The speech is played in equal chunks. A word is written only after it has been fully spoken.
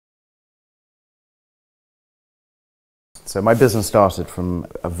So my business started from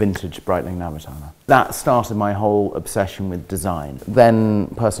a vintage Breitling Navitimer. That started my whole obsession with design. Then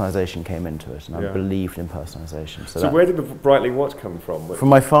personalisation came into it, and I believed in personalisation. So where did the Breitling watch come from? From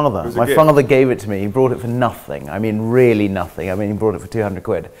my father. My father gave it to me. He brought it for nothing. I mean, really nothing. I mean, he brought it for 200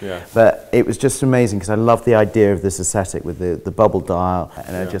 quid. Yeah. But it was just amazing because I loved the idea of this aesthetic with the bubble dial,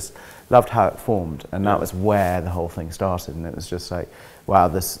 and I just loved how it formed. And that was where the whole thing started. And it was just like, wow,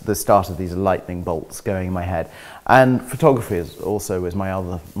 the start of these lightning bolts going in my head. And photography was my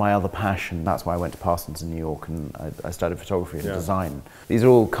other passion. That's why I went to Parsons in New York, and I studied photography and design. These are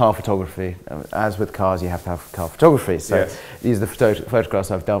all car photography. As with cars, you have to have car photography. So these are the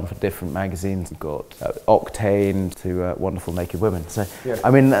photographs I've done for different magazines. You've got Octane to Wonderful Naked Women. So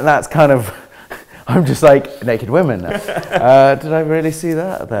I mean, that's kind of, I'm just like, naked women. Did I really see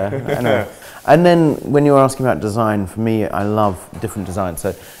that there? Anyway. And then when you were asking about design, for me, I love different designs.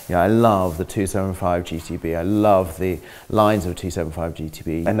 So, I love the 275 GTB. I love the lines of a 275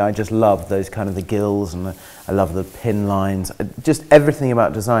 GTB. And I just love those kind of the gills, and I love the pin lines, just everything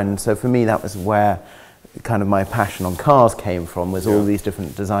about design. And so for me, that was where kind of my passion on cars came from, was all these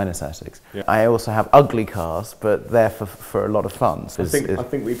different design aesthetics. I also have ugly cars, but they're for a lot of fun. So I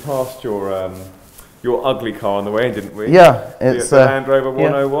think we passed your ugly car on the way in, didn't we? Yeah, it's the Land Rover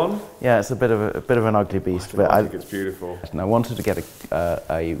 101. Yeah, it's a bit of an ugly beast, but I think it's beautiful. And I wanted to get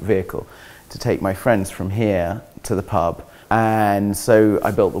a vehicle to take my friends from here to the pub, and so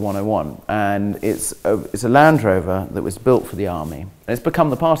I built the 101. And it's a Land Rover that was built for the army, and it's become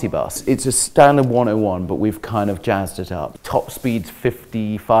the party bus. It's a standard 101, but we've kind of jazzed it up. Top speed's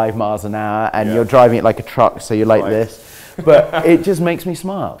 55 miles an hour, and you're driving it like a truck, so you're like this. But it just makes me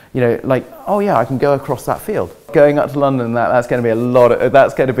smile. Like, oh yeah, I can go across that field. Going up to London, that's going to be a lot of,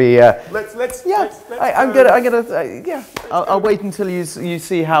 that's going to be, I'll wait until you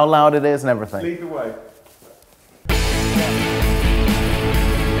see how loud it is and everything. Lead the way.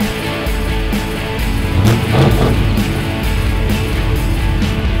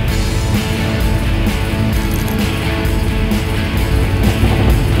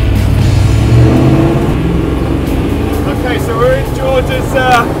 George's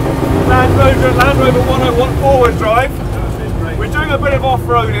Land Rover 101 forward drive. We're doing a bit of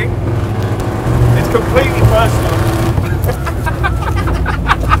off-roading. It's completely personal.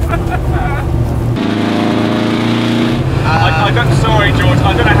 Sorry George,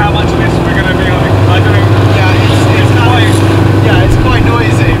 I don't know how much of this we're going to be on. I don't know. It's quite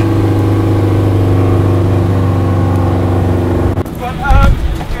noisy. But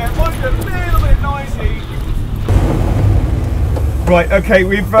it might be a little bit noisy. Right, okay,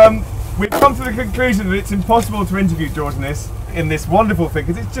 we've come to the conclusion that it's impossible to interview George in this wonderful thing,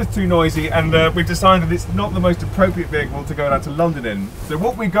 because it's just too noisy, and we've decided that it's not the most appropriate vehicle to go down to London in. So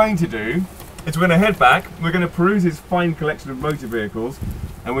what we're going to do is we're going to head back, we're going to peruse his fine collection of motor vehicles,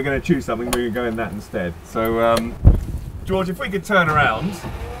 and we're going to choose something, we're going to go in that instead. So, George, if we could turn around,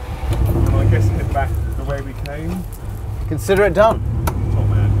 and I guess head back the way we came. Consider it done. Top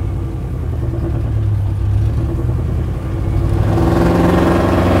man.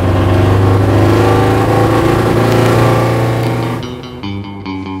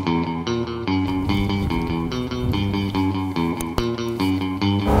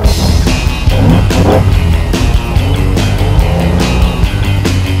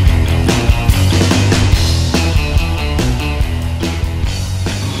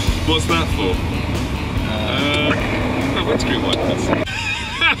 What's that for? Windscreen wipers.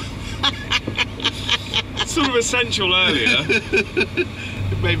 It's sort of essential earlier.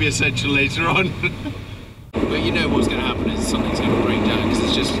 It may be essential later on. But you know what's going to happen is something's going to break down, because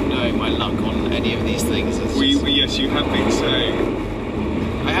it's just knowing my luck on any of these things. Yes, you have been saying.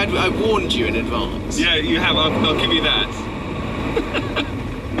 I warned you in advance. Yeah, you have. I'll give you that.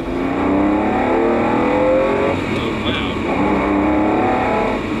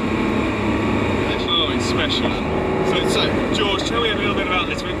 So, George, tell me a little bit about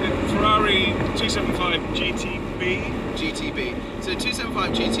this. Ferrari 275 GTB. GTB. So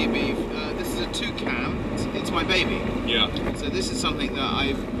 275 GTB, this is a two-cam. It's my baby. Yeah. So this is something that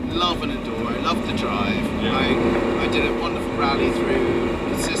I love and adore. I love to drive. Yeah. I did a wonderful rally through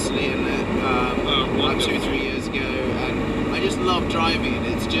Sicily in it about 2-3 years ago, and I just love driving it.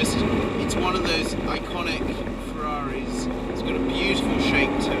 It's one of those iconic Ferraris. It's got a beautiful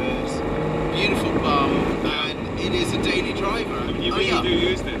shape to it, beautiful bum, and it is a daily driver. You really do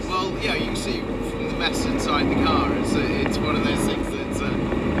use this? Well, yeah, you can see from the mess inside the car. It's one of those things that's...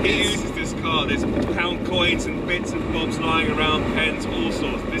 he uses this car. There's pound coins and bits and bobs lying around, pens, all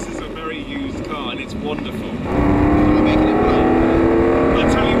sorts. This is a very used car, and it's wonderful. I'm making it well. I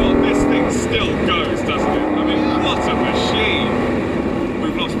tell you what, this thing still goes, doesn't it? I mean, what a machine.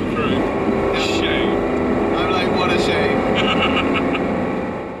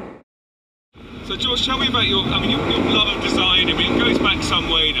 some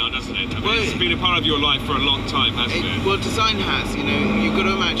way now, doesn't it? I mean, it's been a part of your life for a long time, hasn't it? Well, design has, you know, you've got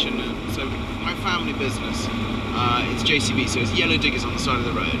to imagine, so my family business, it's JCB, so it's yellow diggers on the side of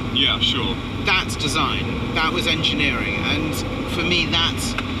the road. Yeah, sure. That's design, that was engineering, and for me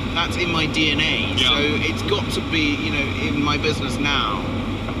that's in my DNA, so it's got to be, you know, in my business now,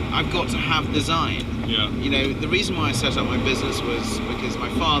 I've got to have design. Yeah. You know, the reason why I set up my business was because my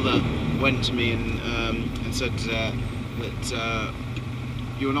father went to me and said that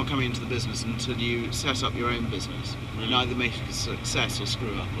you're not coming into the business until you set up your own business. Really? Either make a success or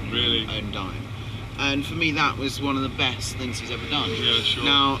screw up on your own dime. And for me, that was one of the best things he's ever done. Yeah, sure.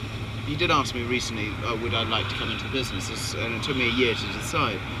 Now, he did ask me recently, would I like to come into the business? And it took me a year to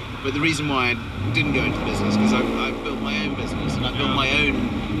decide. But the reason why I didn't go into the business, because I built my own business, and I built my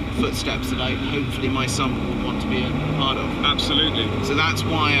own footsteps that hopefully my son will want to be a part of. Absolutely. So that's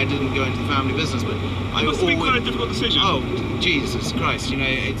why I didn't go into the family business. But it must have been quite a difficult decision. Oh, Jesus Christ! You know,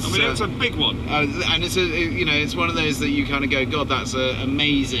 it's. I mean, it's a big one. And it's you know, it's one of those that you kind of go, God, that's an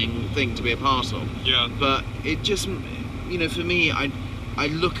amazing thing to be a part of. Yeah. But it just, you know, for me, I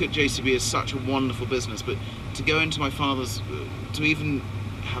look at JCB as such a wonderful business, but to go into my father's, to even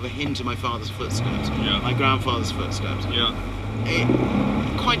have a hint of my father's footsteps, my grandfather's footsteps,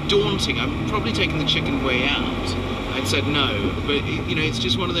 quite daunting. I'm probably taking the chicken way out. I'd said no, but you know, it's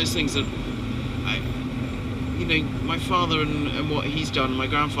just one of those things that you know, my father and what he's done, my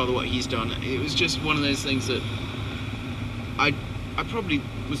grandfather what he's done, it was just one of those things that I probably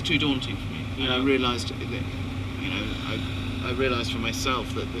was too daunting for me. You know, I realised that, you know, I realised for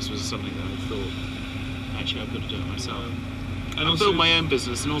myself that this was something that I thought, actually I've got to do it myself. And I built my own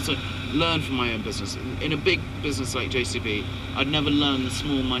business and also learn from my own business. In a big business like JCB, I'd never learn the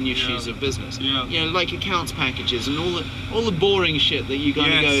small minutiae of business. Yeah. You know, like accounts packages and all the boring shit that you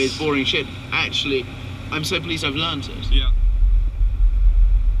kind of go is boring shit. Actually, I'm so pleased I've learned it. Yeah.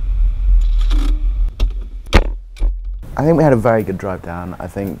 I think we had a very good drive down. I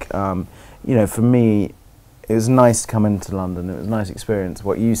think, you know, for me, it was nice to come into London. It was a nice experience.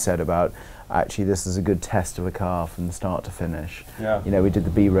 What you said about, actually, this is a good test of a car from start to finish. Yeah. You know, we did the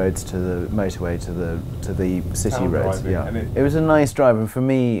B roads to the motorway to the city roads. Yeah. It was a nice drive, and for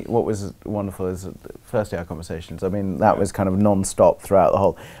me, what was wonderful is, firstly, our conversations. I mean, that was kind of non-stop throughout the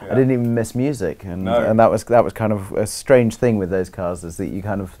whole. I didn't even miss music, and that was kind of a strange thing with those cars, is that you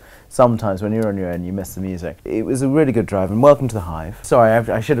kind of sometimes when you're on your own, you miss the music. It was a really good drive, and welcome to the Hive. Sorry,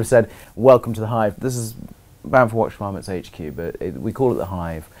 I should have said welcome to the Hive. This is Bamford Watch Department's HQ, but we call it the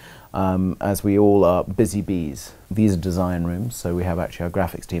Hive. As we all are busy bees. These are design rooms, so we have actually our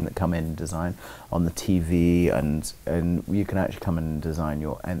graphics team that come in and design on the TV, and you can actually come in and design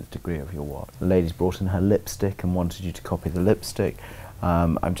your nth degree of your watch. The lady's brought in her lipstick and wanted you to copy the lipstick.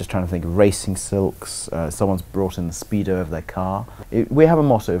 I'm just trying to think of racing silks. Someone's brought in the speedo of their car. We have a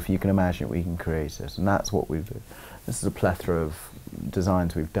motto: if you can imagine it, we can create it, and that's what we do. This is a plethora of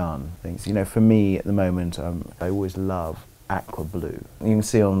designs we've done. Things, you know, for me at the moment, I always love aqua blue. You can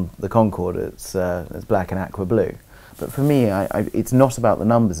see on the Concorde it's black and aqua blue. But for me, it's not about the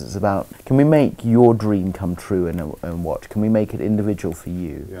numbers, it's about, can we make your dream come true in a watch? Can we make it individual for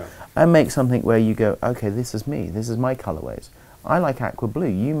you? Yeah. And make something where you go, okay, this is me, this is my colourways. I like aqua blue.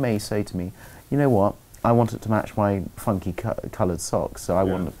 You may say to me, you know what, I want it to match my funky coloured socks, so I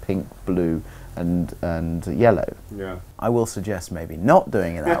want a pink, blue, and yellow. Yeah. I will suggest maybe not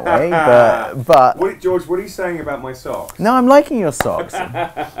doing it that way, but George, what are you saying about my socks? No, I'm liking your socks.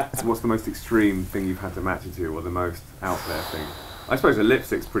 What's the most extreme thing you've had to match it to, or the most out there thing? I suppose a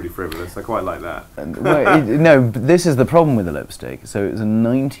lipstick's pretty frivolous. I quite like that. Well, no, but this is the problem with the lipstick. So it was a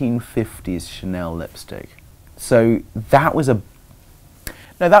 1950s Chanel lipstick. So that was a.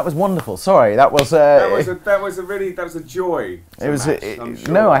 No, that was wonderful. Sorry, that was a joy. It was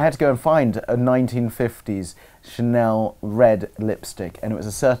no, I had to go and find a 1950s Chanel red lipstick, and it was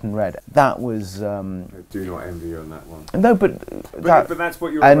a certain red. That was. I do not envy you on that one. No, but that's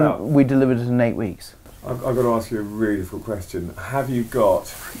what you're about. And we delivered it in 8 weeks. I've got to ask you a really difficult question. Have you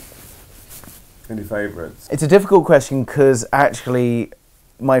got any favourites? It's a difficult question because actually,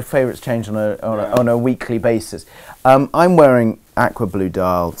 my favourites change on a weekly basis. I'm wearing aqua blue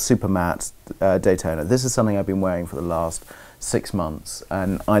dial, super matte Daytona. This is something I've been wearing for the last 6 months,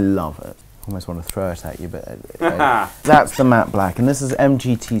 and I love it. I almost want to throw it at you, but that's the matte black, and this is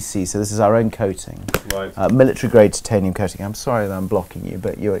MGTC, so this is our own coating, military grade titanium coating. I'm sorry that I'm blocking you,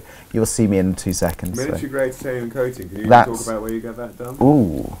 but you'll see me in 2 seconds. Military grade titanium coating. Can you talk about where you get that done?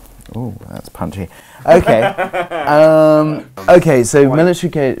 Ooh, that's punchy. Okay. Okay, so military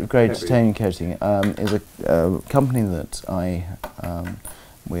grade titanium coating is a company that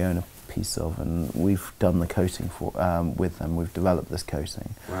we own a piece of, and we've done the coating for with them. We've developed this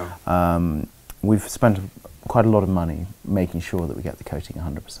coating. Wow. We've spent quite a lot of money making sure that we get the coating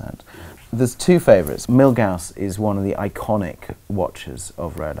 100%. There's two favourites. Milgauss is one of the iconic watches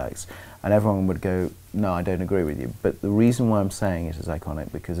of Rolex, and everyone would go, no, I don't agree with you. But the reason why I'm saying it is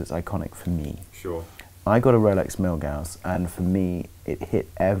iconic, because it's iconic for me. Sure. I got a Rolex Milgauss, and for me, it hit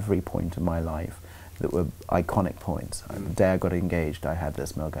every point in my life that were iconic points. The day I got engaged, I had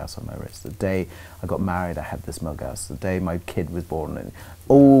this Milgauss on my wrist. The day I got married, I had this Milgauss. The day my kid was born, it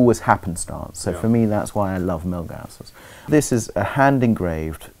always happenstance. So for me, that's why I love Milgausses. This is a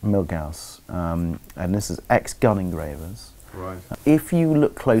hand-engraved Milgauss, and this is ex-gun engravers. Right. If you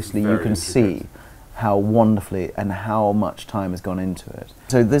look closely, you can see how wonderfully and how much time has gone into it.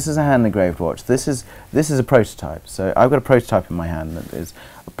 So this is a hand-engraved watch. This is a prototype. So I've got a prototype in my hand that is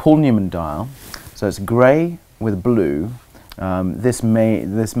a Paul Newman dial. So it's grey with blue. This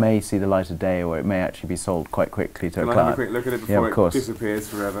may see the light of day, or it may actually be sold quite quickly to a client. Can I have a quick look at it before it disappears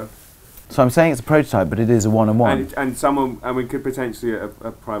forever? So I'm saying it's a prototype, but it is a one-on-one. And we could potentially a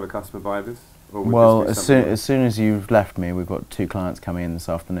private customer buy this? Well, as soon as you've left me, we've got 2 clients coming in this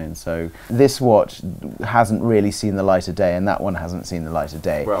afternoon. So this watch hasn't really seen the light of day, and that one hasn't seen the light of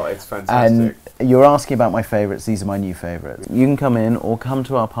day. Well, it's fantastic. And you're asking about my favourites. These are my new favourites. You can come in or come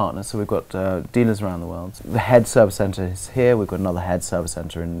to our partners. So we've got dealers around the world. The head service centre is here. We've got another head service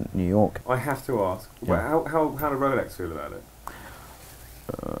centre in New York. I have to ask, how do Rolex feel about it?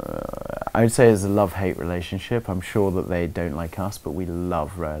 I would say it's a love-hate relationship. I'm sure that they don't like us, but we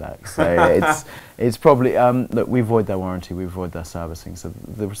love Rolex. So it's probably look, we void their warranty, we void their servicing. So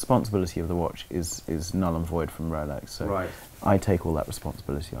the responsibility of the watch is null and void from Rolex. So I take all that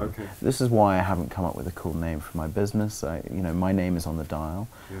responsibility on. Okay. This is why I haven't come up with a cool name for my business. My name is on the dial,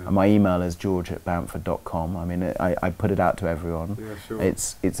 and my email is george@bamford.com. I mean, I put it out to everyone. Yeah, sure.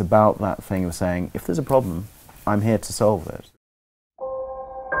 It's about that thing of saying, if there's a problem, I'm here to solve it.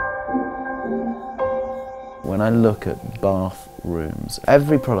 When I look at bathrooms,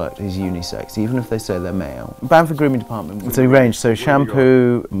 every product is unisex, even if they say they're male. Bamford Grooming Department, it's a range, so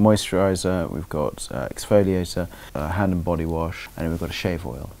shampoo, moisturiser, we've got exfoliator, hand and body wash, and then we've got a shave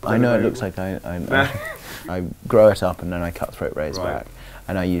oil. I know it looks like I grow it up and then I cut throat raise back,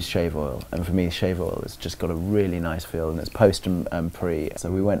 and I use shave oil. And for me, shave oil has just got a really nice feel, and it's post and pre.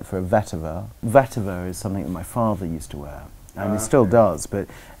 So we went for a vetiver. Vetiver is something that my father used to wear, and he still does, but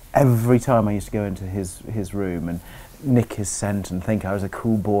every time I used to go into his room and nick his scent and think I was a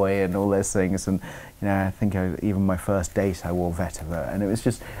cool boy and all those things, and I think even my first date I wore vetiver, and it was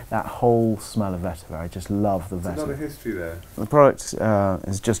just that whole smell of vetiver. I just love the vetiver. There's a lot of history there. The product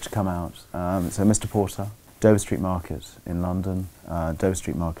is just to come out. So Mr. Porter, Dover Street Market in London, Dover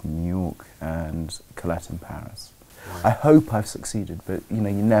Street Market in New York, and Colette in Paris. Right. I hope I've succeeded, but you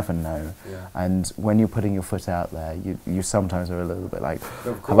never know. Yeah. And when you're putting your foot out there, you sometimes are a little bit like,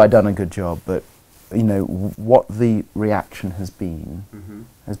 have I done a good job? But what the reaction has been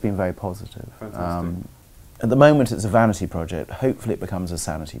very positive. Fantastic. At the moment, it's a vanity project. Hopefully, it becomes a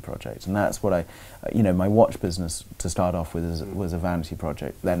sanity project, and that's what my watch business to start off with was a vanity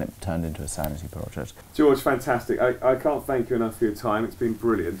project. Then it turned into a sanity project. George, fantastic! I can't thank you enough for your time. It's been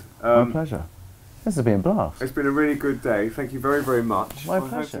brilliant. My pleasure. This has been a blast. It's been a really good day. Thank you very, very much. My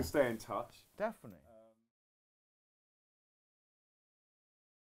pleasure. I hope to stay in touch. Definitely.